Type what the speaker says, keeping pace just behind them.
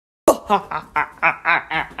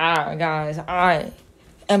Guys, I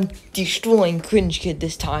am destroying Cringe Kid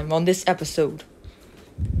this time on this episode.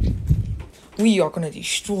 We are gonna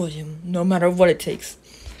destroy him no matter what it takes.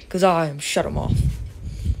 Cause I am shut him off.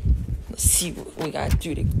 Let's see what we gotta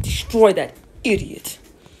do to destroy that idiot.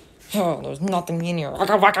 Oh, there's nothing in here.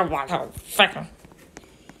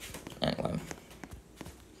 Anyway.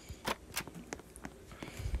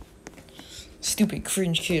 Stupid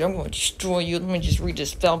Cringe Kid, I'm gonna destroy you. Let me just read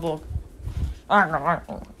this spell book.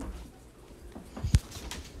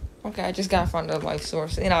 Okay, I just gotta find a life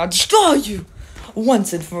source and I'll destroy you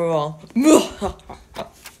once and for all.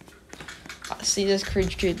 See this,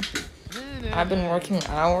 Cringe Kid? I've been working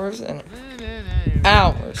hours and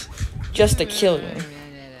hours just to kill you.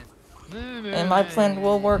 And my plan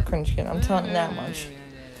will work, Cringe Kid. I'm telling you that much.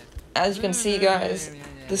 As you can see, guys,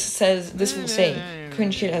 this will say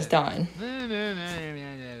Cringe Kid has died.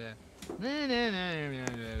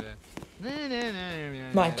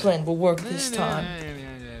 My plan will work this time.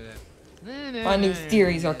 My new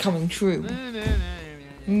theories are coming true.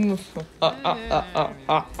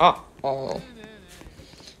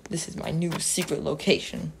 This is my new secret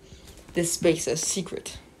location. This space is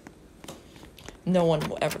secret. No one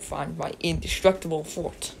will ever find my indestructible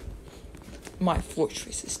fort. My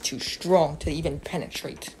fortress is too strong to even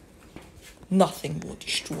penetrate. Nothing will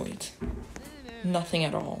destroy it. Nothing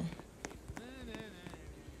at all.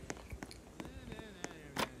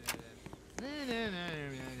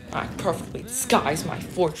 I perfectly disguise my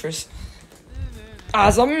fortress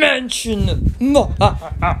as a mansion. Now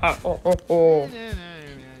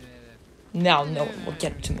no one will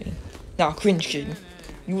get to me. Now, Cringe Kid,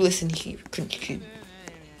 you listen here, Cringe Kid.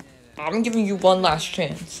 I'm giving you one last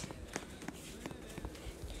chance.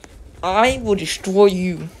 I will destroy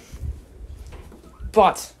you.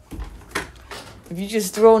 But if you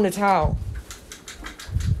just throw in the towel,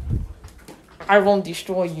 I won't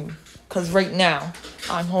destroy you. Cause right now,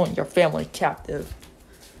 I'm holding your family captive.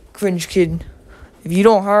 Cringe Kid, if you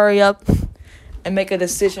don't hurry up and make a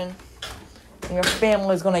decision, your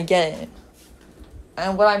family's gonna get it.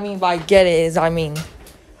 And what I mean by get it is, I mean,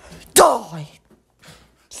 die!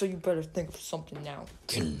 So you better think of something now,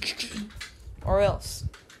 Cringe Kid. Or else.